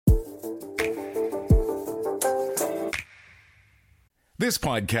This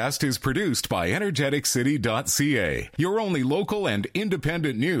podcast is produced by energeticcity.ca, your only local and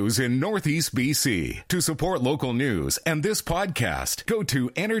independent news in Northeast BC. To support local news and this podcast, go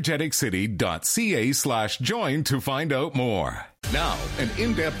to energeticcity.ca/join to find out more. Now, an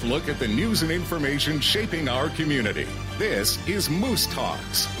in-depth look at the news and information shaping our community. This is Moose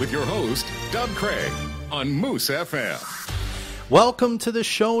Talks with your host, Doug Craig, on Moose FM. Welcome to the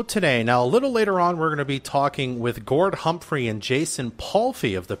show today. Now, a little later on, we're going to be talking with Gord Humphrey and Jason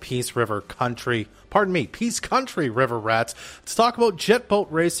Palfy of the Peace Country River Rats to talk about jet boat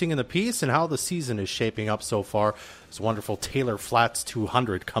racing in the Peace and how the season is shaping up so far. There's a wonderful Taylor Flats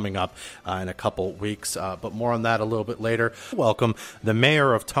 200 coming up in a couple weeks, but more on that a little bit later. Welcome the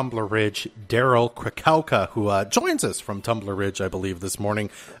mayor of Tumbler Ridge, Daryl Krakauka, who joins us from Tumbler Ridge, I believe, this morning.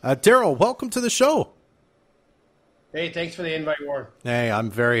 Daryl, welcome to the show. Hey, thanks for the invite, Warren. Hey, I'm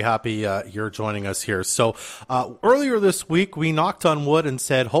very happy you're joining us here. So earlier this week, we knocked on wood and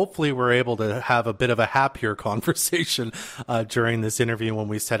said, hopefully we're able to have a bit of a happier conversation during this interview when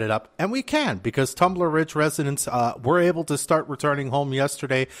we set it up. And we can, because Tumbler Ridge residents were able to start returning home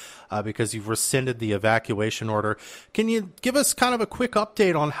yesterday because you've rescinded the evacuation order. Can you give us kind of a quick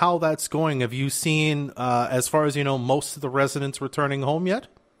update on how that's going? Have you seen, as far as you know, most of the residents returning home yet?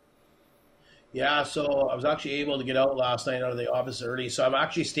 Yeah, so I was actually able to get out last night out of the office early. So I've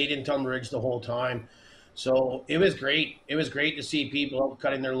actually stayed in Tumbler Ridge the whole time. So it was great. It was great to see people out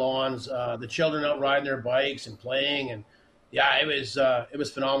cutting their lawns, the children out riding their bikes and playing. And yeah, it was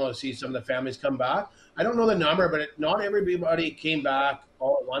phenomenal to see some of the families come back. I don't know the number, but not everybody came back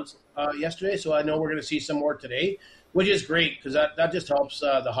all at once yesterday. So I know we're going to see some more today, which is great because that just helps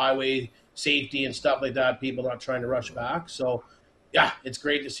the highway safety and stuff like that, people not trying to rush back. So yeah, it's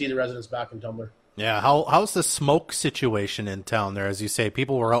great to see the residents back in Tumbler. Yeah, how's the smoke situation in town there? As you say,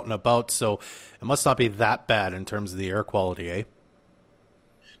 people were out and about, so it must not be that bad in terms of the air quality, eh?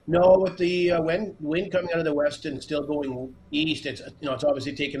 No, with the wind coming out of the west and still going east, it's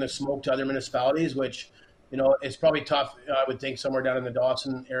obviously taking the smoke to other municipalities, which it's probably tough. I would think somewhere down in the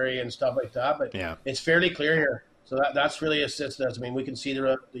Dawson area and stuff like that, but yeah, it's fairly clear here. So that's really assisted us. I mean, we can see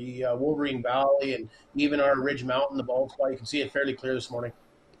the Wolverine Valley and even our Ridge Mountain, the bald spot. You can see it fairly clear this morning.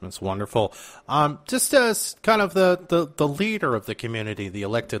 That's wonderful. Just as kind of the leader of the community, the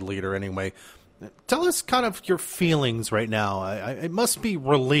elected leader anyway, tell us kind of your feelings right now. It must be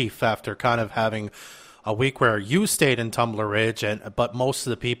relief after kind of having a week where you stayed in Tumbler Ridge, but most of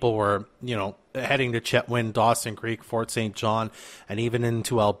the people were, heading to Chetwynd, Dawson Creek, Fort St. John, and even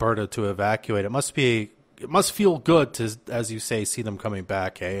into Alberta to evacuate. It must feel good to, as you say, see them coming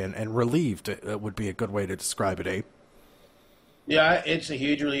back, eh? And relieved would be a good way to describe it, eh? Yeah, it's a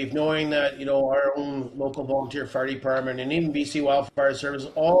huge relief knowing that, our own local volunteer fire department and even BC Wildfire Service,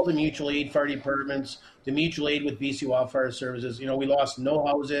 all the mutual aid fire departments, the mutual aid with BC Wildfire Services, we lost no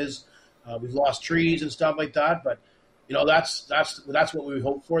houses, we've lost trees and stuff like that. But, that's what we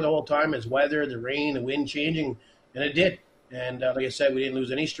hoped for the whole time is weather, the rain, the wind changing, and it did. And like I said, we didn't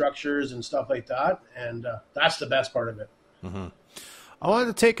lose any structures and stuff like that. And that's the best part of it. Mm-hmm. I wanted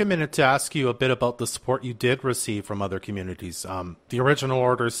to take a minute to ask you a bit about the support you did receive from other communities. The original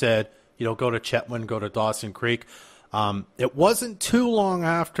order said, go to Chetwynd, go to Dawson Creek. It wasn't too long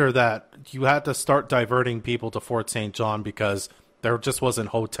after that you had to start diverting people to Fort St. John because there just wasn't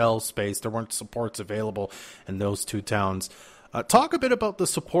hotel space. There weren't supports available in those two towns. Talk a bit about the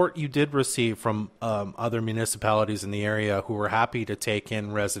support you did receive from other municipalities in the area who were happy to take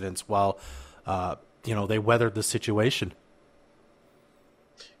in residents while, they weathered the situation.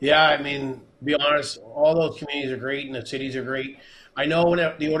 Yeah, I mean, to be honest, all those communities are great and the cities are great. I know when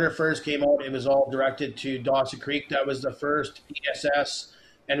the order first came out, it was all directed to Dawson Creek. That was the first ESS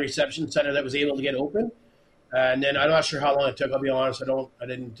and reception center that was able to get open. And then I'm not sure how long it took. I'll be honest. I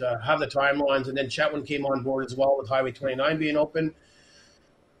didn't have the timelines. And then Chetwynd came on board as well with Highway 29 being open.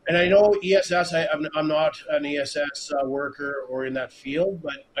 And I know ESS, I'm not an ESS worker or in that field,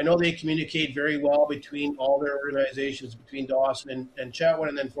 but I know they communicate very well between all their organizations, between Dawson and Chetwynd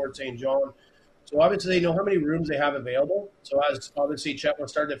and then Fort St. John. So obviously they know how many rooms they have available. So as obviously Chetwynd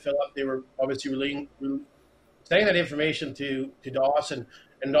started to fill up, they were obviously sending that information to Dawson.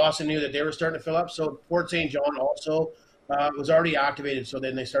 And Dawson knew that they were starting to fill up. So Fort St. John also was already activated. So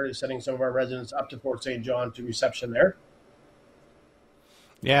then they started sending some of our residents up to Fort St. John to reception there.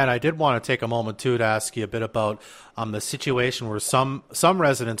 Yeah, and I did want to take a moment, too, to ask you a bit about the situation where some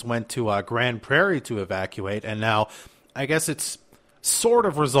residents went to Grand Prairie to evacuate, and now I guess it's sort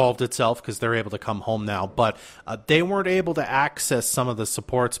of resolved itself because they're able to come home now, but they weren't able to access some of the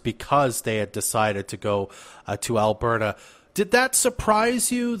supports because they had decided to go to Alberta. Did that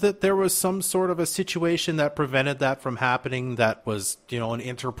surprise you that there was some sort of a situation that prevented that from happening, that was, an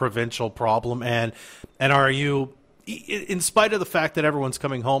interprovincial problem? And are you, in spite of the fact that everyone's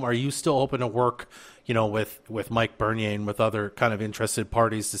coming home, are you still open to work, with Mike Bernier and with other kind of interested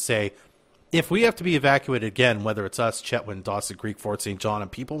parties to say, if we have to be evacuated again, whether it's us, Chetwynd, Dawson Creek, Fort St. John,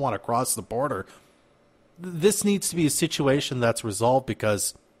 and people want to cross the border, this needs to be a situation that's resolved,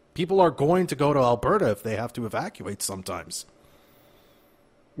 because people are going to go to Alberta if they have to evacuate sometimes.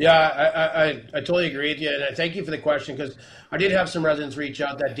 Yeah, I totally agree with you, and I thank you for the question, because I did have some residents reach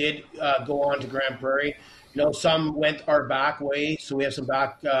out that did go on to Grand Prairie. Some went our back way, so we have some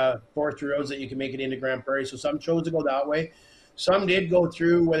back forestry roads that you can make it into Grand Prairie. So some chose to go that way. Some did go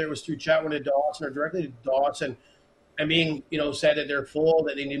through, whether it was through Chetwynd to Dawson or directly to Dawson, and being, said that they're full,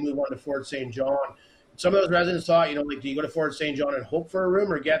 that they need to move on to Fort St. John. Some of those residents thought, do you go to Fort St. John and hope for a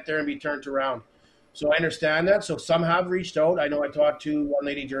room, or get there and be turned around? So I understand that. So some have reached out. I know I talked to one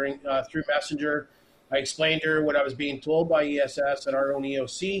lady through Messenger. I explained to her what I was being told by ESS and our own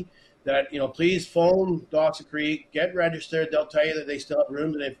EOC, that, please phone Dawson Creek, get registered. They'll tell you that they still have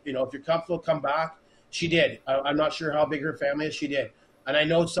rooms. And if you're comfortable, come back. She did. I'm not sure how big her family is. She did. And I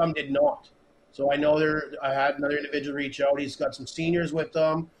know some did not. So I know I had another individual reach out. He's got some seniors with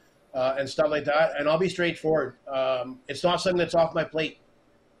them and stuff like that. And I'll be straightforward. It's not something that's off my plate.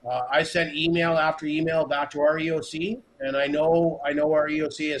 I sent email after email back to our EOC, and I know our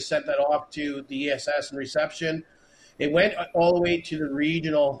EOC has sent that off to the ESS and reception. It went all the way to the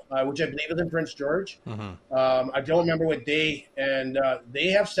regional, which I believe is in Prince George. Mm-hmm. I don't remember what day, and they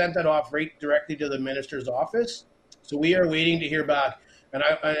have sent that off right directly to the minister's office. So we are waiting to hear back. And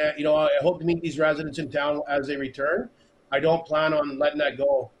I hope to meet these residents in town as they return. I don't plan on letting that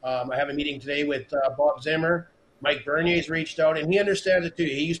go. I have a meeting today with Bob Zimmer. Mike Bernier's reached out, and he understands it too.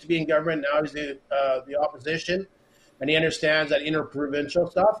 He used to be in government, now he's the opposition, and he understands that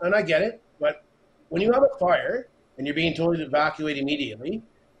interprovincial stuff, and I get it. But when you have a fire and you're being told to evacuate immediately,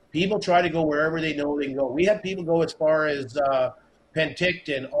 people try to go wherever they know they can go. We had people go as far as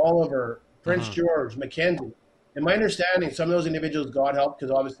Penticton, Oliver, Prince George, Mackenzie. In my understanding, some of those individuals got help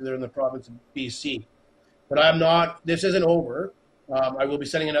because obviously they're in the province of BC. But this isn't over. I will be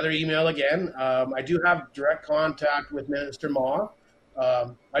sending another email again. I do have direct contact with Minister Ma.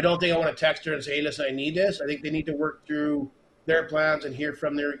 I don't think I want to text her and say, hey, listen, I need this. I think they need to work through their plans and hear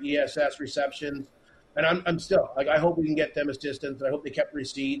from their ESS receptions. And I'm still, I hope we can get them assistance. I hope they kept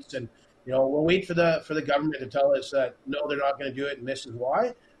receipts. And, we'll wait for the government to tell us that, no, they're not going to do it, and this is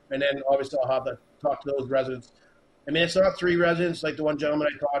why. And then, obviously, I'll have to talk to those residents. I mean, it's not 3 residents like the one gentleman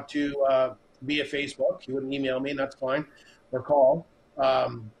I talked to via Facebook. He wouldn't email me, and that's fine. Or call.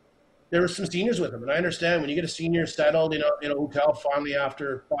 There were some seniors with him, and I understand when you get a senior settled in a hotel finally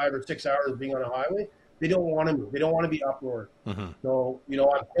after 5 or 6 hours of being on a highway, they don't want to move. They don't want to be uproared. Mm-hmm. So,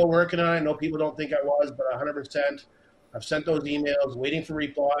 I'm still working on it. I know people don't think I was, but 100%. I've sent those emails, waiting for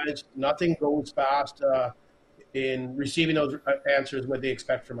replies. Nothing goes fast in receiving those answers, what they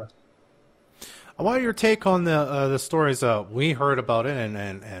expect from us. I want your take on the stories. We heard about it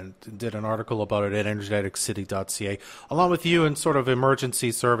and did an article about it at energeticcity.ca, along with you and sort of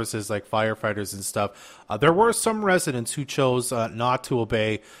emergency services like firefighters and stuff. There were some residents who chose not to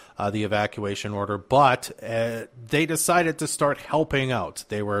obey the evacuation order, but they decided to start helping out.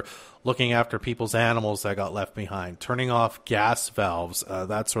 They were looking after people's animals that got left behind, turning off gas valves,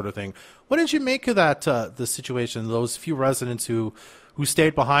 that sort of thing. What did you make of that, the situation, those few residents who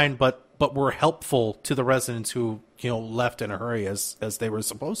stayed behind but were helpful to the residents who left in a hurry as they were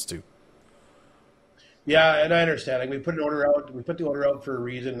supposed to? Yeah, and I understand. Like, we put the order out for a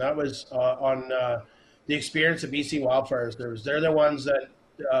reason. That was on the experience of BC wildfires. They're the ones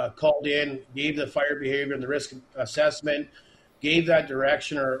that called in, gave the fire behavior and the risk assessment, gave that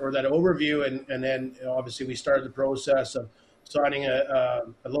direction or that overview, and then obviously we started the process of signing a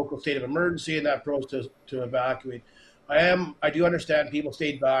local state of emergency in that process to evacuate. I do understand people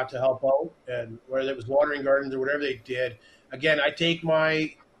stayed back to help out, and whether it was watering gardens or whatever they did. Again, I take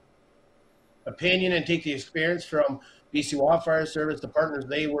my opinion and take the experience from BC Wildfire Service, the partners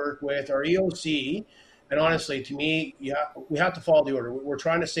they work with, our EOC, and honestly, to me, we have to follow the order. We're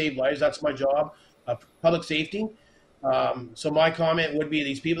trying to save lives. That's my job, public safety. So my comment would be,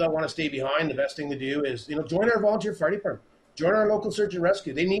 these people that want to stay behind, the best thing to do is, join our volunteer fire department, join our local search and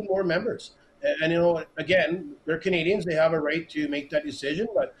rescue. They need more members. And, again, they're Canadians. They have a right to make that decision.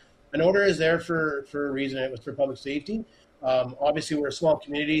 But an order is there for a reason. It was for public safety. Obviously, we're a small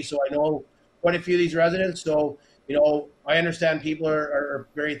community, so I know quite a few of these residents. So, I understand people are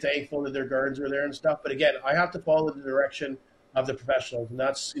very thankful that their gardens were there and stuff. But, again, I have to follow the direction of the professionals. And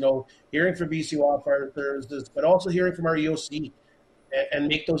that's, hearing from BC Wildfire Services, but also hearing from our EOC and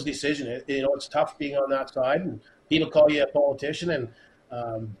make those decisions. It's tough being on that side, and people call you a politician, and,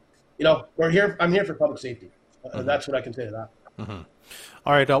 I'm here for public safety. That's what I can say to that. Mm-hmm.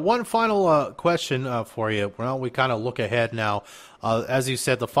 All right, one final question for you. Well, we kind of look ahead now. As you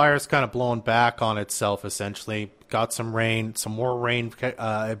said, the fire's kind of blown back on itself, essentially. Got some rain, some more rain,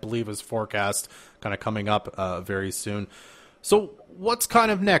 I believe is forecast, kind of coming up very soon. So what's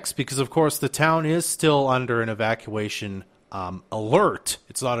kind of next? Because, of course, the town is still under an evacuation alert.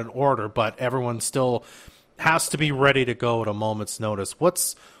 It's not an order, but everyone still has to be ready to go at a moment's notice.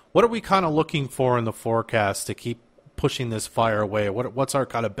 What are we kind of looking for in the forecast to keep pushing this fire away? What's our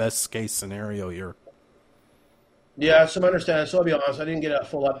kind of best case scenario here? Yeah, some understanding. So I'll be honest, I didn't get a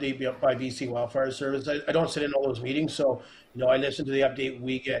full update by BC Wildfire Service. I don't sit in all those meetings, so I listen to the update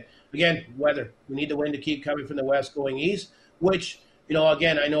we get. Again, weather. We need the wind to keep coming from the west going east, which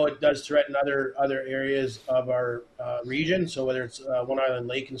again, I know it does threaten other areas of our region. So whether it's One Island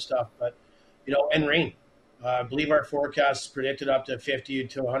Lake and stuff, but and rain. I believe our forecast predicted up to 50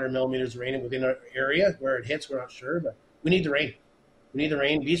 to 100 millimeters of rain within our area. Where it hits, we're not sure, but we need the rain. We need the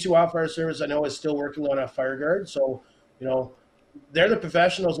rain. BC Wildfire Service, I know, is still working on a fire guard. So, they're the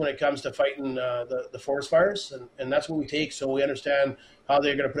professionals when it comes to fighting the forest fires, and that's what we take. So we understand how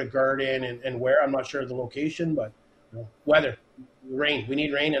they're going to put a guard in and where. I'm not sure of the location, but weather, rain. We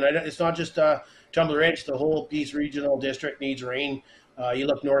need rain, and it's not just Tumbler Ridge. The whole Peace Regional District needs rain. You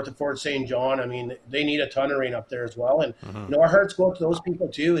look north of Fort St. John. I mean, they need a ton of rain up there as well. And our hearts go out to those people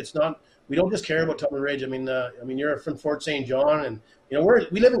too. It's not. We don't just care about Tumbler Ridge. I mean, you're from Fort St. John, and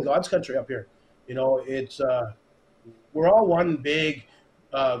we live in God's country up here. It's we're all one big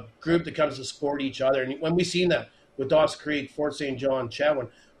group that comes to support each other. And when we've seen that with Dawson Creek, Fort St. John,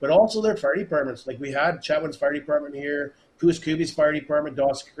 Chetwynd, but also their fire departments. Like we had Chetwynd's fire department here, Coos Kubi's fire department,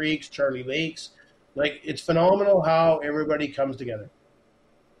 Dawson Creek's, Charlie Lakes. Like, it's phenomenal how everybody comes together.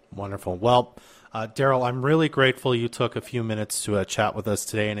 Wonderful. Well, Daryl, I'm really grateful you took a few minutes to chat with us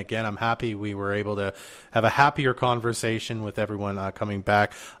today. And again, I'm happy we were able to have a happier conversation with everyone coming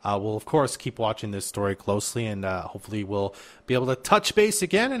back. We'll, of course, keep watching this story closely, and hopefully we'll be able to touch base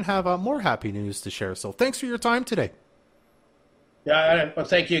again and have more happy news to share. So thanks for your time today. Yeah, well,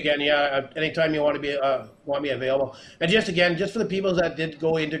 thank you again. Yeah, anytime you want me available. And just for the people that did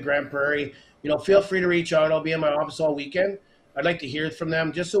go into Grand Prairie, feel free to reach out. I'll be in my office all weekend. I'd like to hear from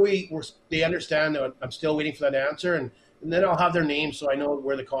them just so they understand that I'm still waiting for that answer, and then I'll have their names so I know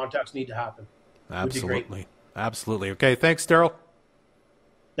where the contacts need to happen. Absolutely. Absolutely. Okay, thanks, Daryl.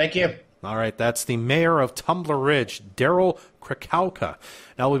 Thank you. All right, that's the mayor of Tumbler Ridge, Daryl Krakauka.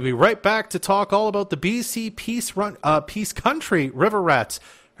 Now we'll be right back to talk all about the BC Peace Country River Rats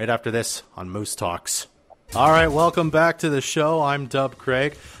right after this on Moose Talks. All right, welcome back to the show. I'm Dub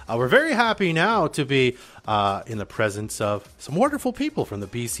Craig. We're very happy now to be in the presence of some wonderful people from the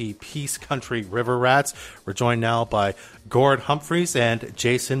BC Peace Country River Rats. We're joined now by Gord Humphreys and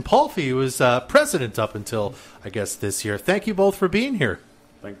Jason Palfy, who was president up until, I guess, this year. Thank you both for being here.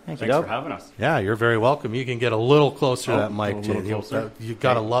 Thanks for having us. Yeah, you're very welcome. You can get a little closer to that mic, Jason. You've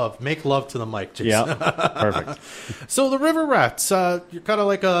got to make love to the mic, Jason. Yeah, perfect. So the River Rats, you're kind of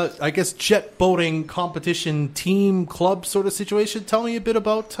like a, I guess, jet boating competition team club sort of situation. Tell me a bit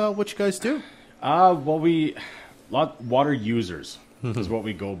about what you guys do. Water users is what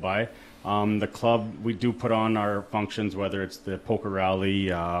we go by. The club, we do put on our functions, whether it's the poker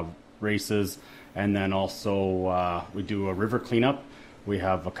rally, races, and then also we do a river cleanup. We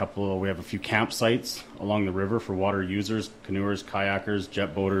have a few campsites along the river for water users, canoers, kayakers,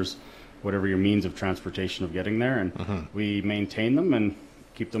 jet boaters, whatever your means of transportation of getting there, and we maintain them and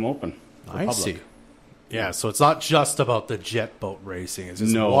keep them open for the public. See. Yeah, so it's not just about the jet boat racing. It's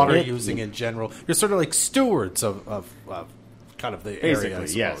just water using in general. You're sort of like stewards of kind of the area, I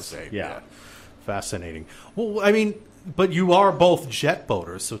suppose. Yes. Yeah. Fascinating. Well, I mean, but you are both jet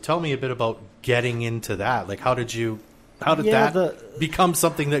boaters, so tell me a bit about getting into that. Like, how did that become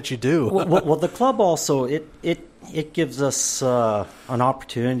something that you do? well, the club also, it gives us an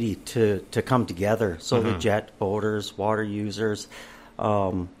opportunity to come together. So the jet boaters, water users,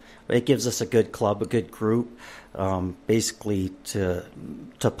 it gives us a good club, a good group, basically to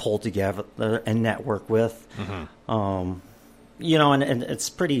pull together and network with. And it's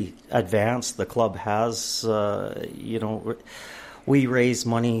pretty advanced. The club has, we raise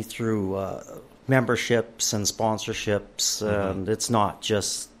money through memberships and sponsorships, and it's not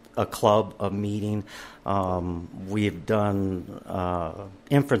just a club, a meeting. We've done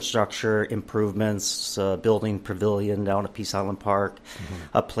infrastructure improvements, building pavilion down at Peace Island Park,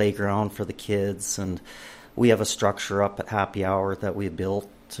 a playground for the kids, and we have a structure up at Happy Hour that we built,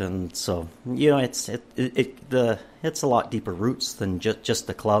 and so it's a lot deeper roots than just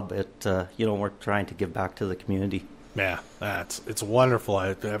the club. We're trying to give back to the community. Yeah, it's wonderful.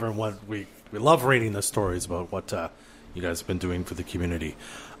 Everyone, we love reading the stories about what you guys have been doing for the community.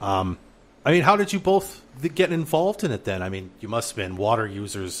 How did you both get involved in it then? I mean, you must have been water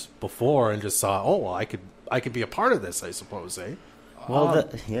users before and just saw, I could be a part of this, I suppose, eh?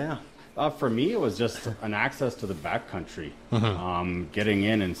 Well, for me, it was just an access to the backcountry, getting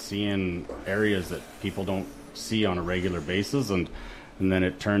in and seeing areas that people don't see on a regular basis, and then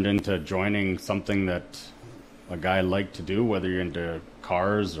it turned into joining something that a guy liked to do, whether you're into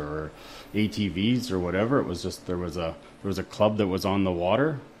cars or ATVs or whatever. It was just there was a club that was on the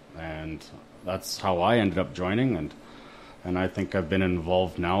water, and that's how I ended up joining, and I think I've been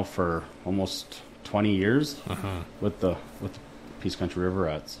involved now for almost 20 years with the Peace Country River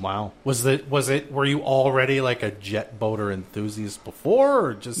Rats. Wow. Were you already like a jet boater enthusiast before,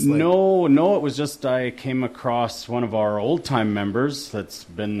 or just like... No, it was just I came across one of our old time members that's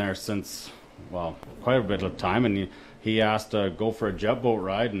been there since, quite a bit of time, and he asked to go for a jet boat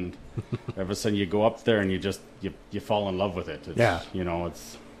ride, and all of a sudden you go up there and you fall in love with it.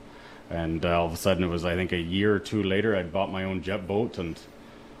 And all of a sudden it was, I think, a year or two later, I'd bought my own jet boat, and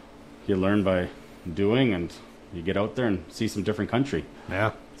you learn by doing, and you get out there and see some different country.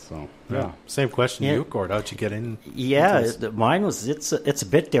 Yeah. So, yeah. Same question to you, Gord. How'd you get in? Yeah, mine was, it's a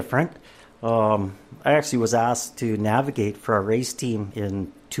bit different. I actually was asked to navigate for a race team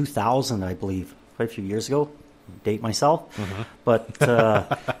in 2000, I believe, quite a few years ago. Date myself. But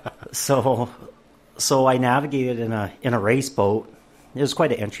so I navigated in a race boat. It was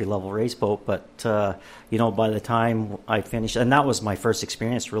quite an entry-level race boat, but, by the time I finished, and that was my first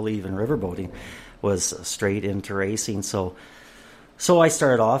experience really even riverboating, was straight into racing. So I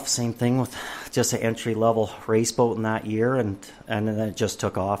started off, same thing, with just an entry-level race boat in that year, and then it just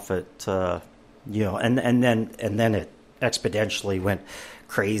took off and then it exponentially went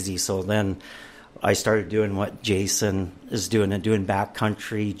crazy. So then I started doing what Jason is doing, and doing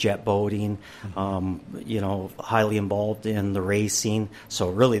backcountry jet boating, highly involved in the racing. So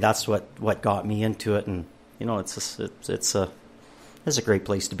really that's what got me into it. And, it's a great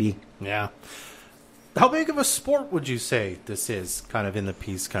place to be. Yeah. How big of a sport would you say this is kind of in the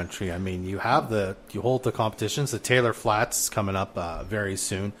Peace Country? I mean, you hold the competitions. The Taylor Flats is coming up very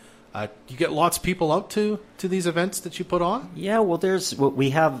soon. You get lots of people out to these events that you put on? Yeah, well,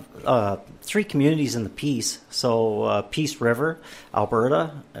 we have 3 communities in the Peace. So Peace River,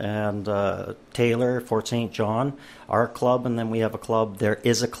 Alberta, and Taylor, Fort St. John, our club, and then we have a club. There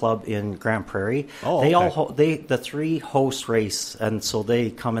is a club in Grand Prairie. Oh, okay. The 3 host race, and so they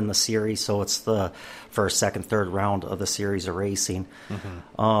come in the series. So it's the first, second, third round of the series of racing.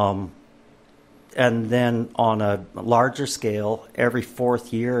 And then on a larger scale, every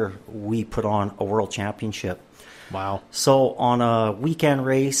 4th year, we put on a world championship. Wow. So on a weekend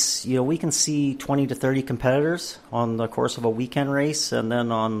race, we can see 20 to 30 competitors on the course of a weekend race. And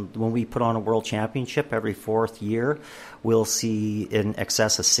then when we put on a world championship every 4th year, we'll see in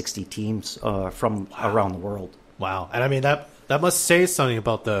excess of 60 teams from around the world. Wow. And I mean, that must say something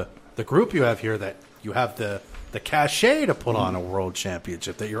about the group you have here, that you have the cachet to put on a world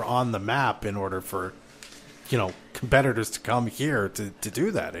championship, that you're on the map in order for, competitors to come here to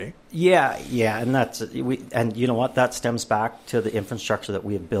do that, eh? Yeah, and you know what? That stems back to the infrastructure that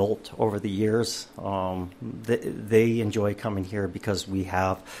we have built over the years. They enjoy coming here because we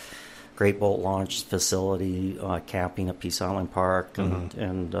have great boat launch facility, camping at Peace Island Park,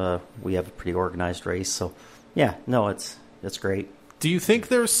 and we have a pretty organized race. So, it's great. Do you think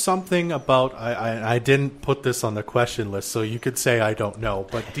there's something about, I didn't put this on the question list, so you could say I don't know,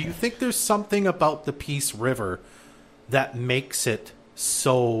 but do you think there's something about the Peace River that makes it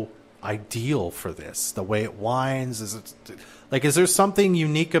so ideal for this? The way it winds? Is there something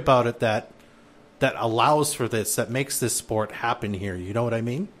unique about it that allows for this, that makes this sport happen here? You know what I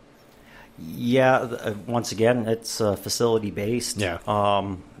mean? Yeah, once again, it's facility-based. Yeah.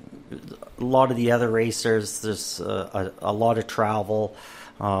 A lot of the other racers, there's a lot of travel,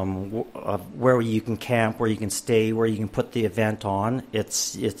 where you can camp, where you can stay, where you can put the event on.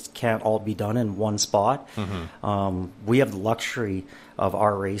 It can't all be done in one spot. We have the luxury of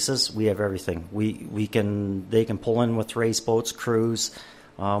our races. We have everything. They can pull in with race boats, crews.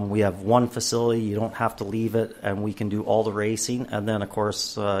 We have one facility. You don't have to leave it, and we can do all the racing. And then, of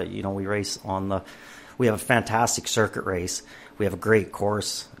course, we race we have a fantastic circuit race. we have a great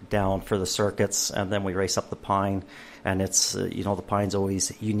course down for the circuits, and then we race up the Pine. And it's, the Pine's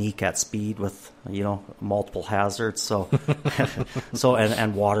always unique at speed with, multiple hazards. So,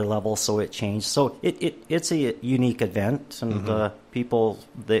 and water level, so it changed. So it's a unique event, and people,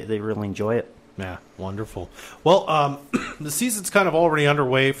 they really enjoy it. Yeah, wonderful. Well, the season's kind of already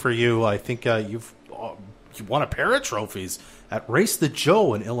underway for you. I think you won a pair of trophies at Race the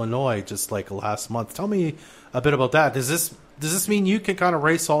Joe in Illinois just like last month. Tell me a bit about that. Does this mean you can kind of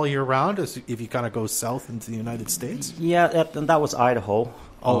race all year round if you kind of go south into the United States? Yeah, that was Idaho.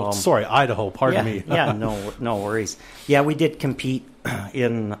 Oh, sorry, Idaho. Pardon me. Yeah, no worries. Yeah, we did compete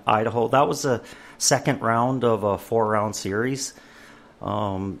in Idaho. That was a second round of a 4-round series.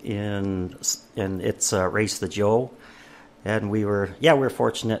 In it's Race the Joe, and we were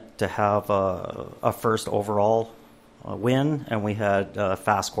fortunate to have a first overall win, and we had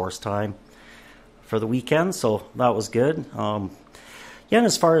fast course time for the weekend, so that was good. And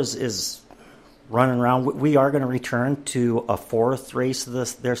as far as running around, we are going to return to a 4th race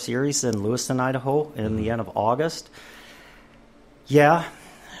of their series in Lewiston, Idaho, in the end of August. Yeah,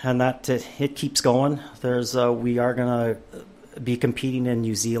 and that it keeps going. We are going to be competing in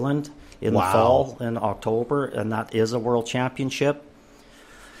New Zealand in the fall in October, and that is a world championship.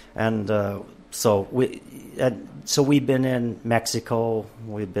 And so we've been in Mexico,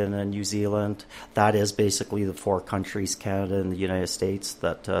 we've been in New Zealand. That is basically the 4 countries, Canada and the United States,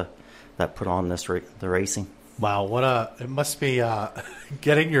 that put on the racing. Wow, it must be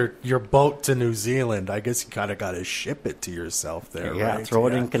getting your boat to New Zealand. I guess you kind of got to ship it to yourself there. Yeah, right? throw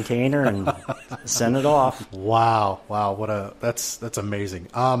it in a container and send it off. Wow, that's amazing.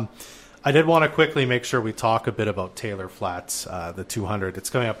 I did want to quickly make sure we talk a bit about Taylor Flats, the 200. It's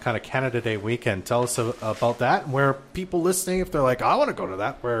coming up kind of Canada Day weekend. Tell us about that, and where people listening, if they're like, I want to go to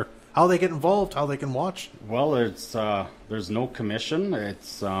that, how they get involved, how they can watch. Well, there's no commission. It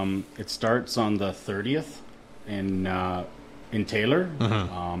starts on the 30th in Taylor.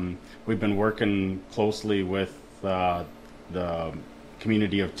 Mm-hmm. We've been working closely with the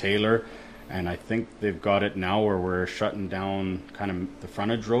community of Taylor, and I think they've got it now where we're shutting down kind of the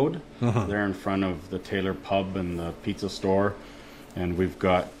frontage road. Uh-huh. There in front of the Taylor pub and the pizza store, and we've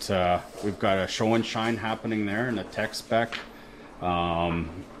got a show and shine happening there and a tech spec.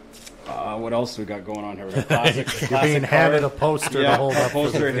 What else we got going on here? We got classic being handed a poster to hold up.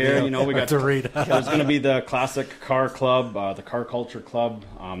 Poster here. We got to read. There's going to be the classic car club, the car culture club,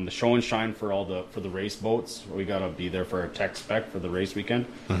 the show and shine for the race boats. We got to be there for a tech spec for the race weekend.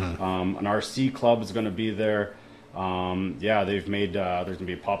 Mm-hmm. An RC club is going to be there. They've made there's going to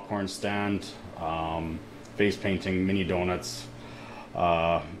be a popcorn stand, face painting, mini donuts.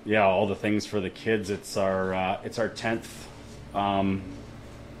 All the things for the kids. It's our 10th.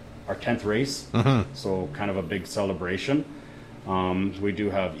 Our 10th race, so kind of a big celebration. We do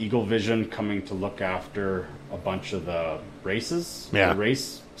have Eagle Vision coming to look after a bunch of the races, the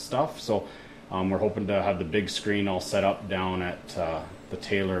race stuff. So we're hoping to have the big screen all set up down at the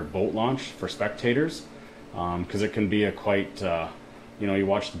Taylor boat launch for spectators, because it can be a quite, you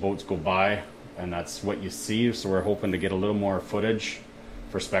watch the boats go by and that's what you see. So we're hoping to get a little more footage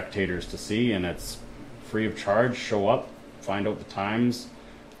for spectators to see, and it's free of charge. Show up, find out the times.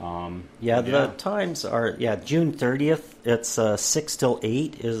 The times are June 30th. It's 6 till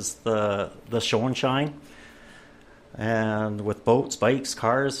 8 is the show and shine, and with boats, bikes,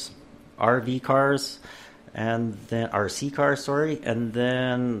 cars, RV cars, and then RC cars. And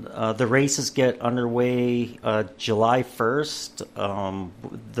then the races get underway July 1st.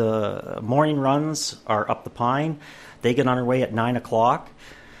 The morning runs are up the Pine. They get underway at 9 o'clock.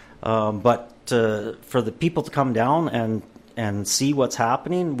 But for the people to come down and see what's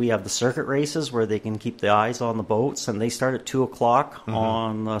happening, we have the circuit races where they can keep the eyes on the boats, and they start at 2 o'clock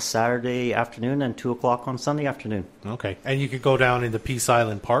on Saturday afternoon and 2 o'clock on Sunday afternoon. Okay. And you could go down into Peace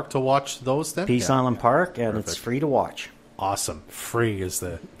Island Park to watch those then? Peace Island Park, and Perfect. It's free to watch. Awesome. Free is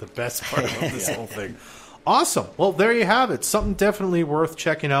the best part of this whole thing. Awesome. Well, there you have it. Something definitely worth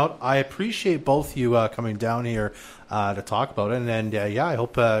checking out. I appreciate both you coming down here to talk about it. And I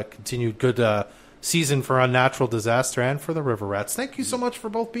hope continued good season for Unnatural Disaster and for the River Rats. Thank you so much for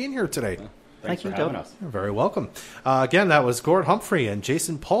both being here today. Thanks for having us. You're very welcome. Again, that was Gord Humphrey and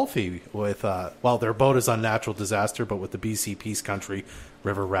Jason Palfy with, their boat is Unnatural Disaster, but with the BC Peace Country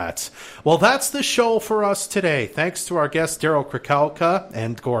River Rats. Well, that's the show for us today. Thanks to our guests, Daryl Krakauka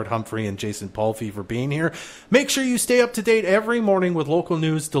and Gord Humphrey and Jason Palfy for being here. Make sure you stay up to date every morning with local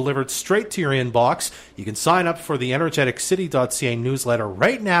news delivered straight to your inbox. You can sign up for the energeticcity.ca newsletter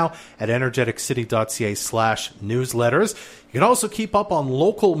right now at energeticcity.ca/newsletters. You can also keep up on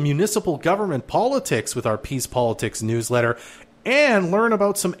local municipal government politics with our Peace Politics newsletter and learn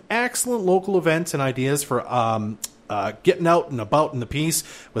about some excellent local events and ideas for getting out and about in the piece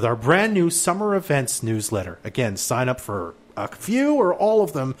with our brand new summer events newsletter. Again, sign up for a few or all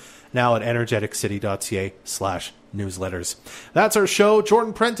of them now at energeticcity.ca/newsletters. That's our show.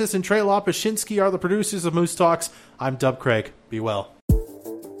 Jordan Prentice and Trey Lopashinsky are the producers of Moose Talks. I'm Dub Craig. Be well.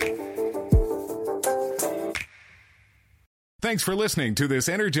 Thanks for listening to this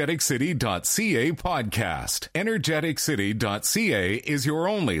energeticcity.ca podcast. energeticcity.ca is your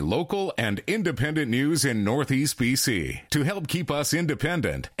only local and independent news in Northeast BC. To help keep us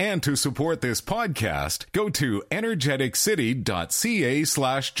independent and to support this podcast, go to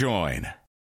energeticcity.ca/join.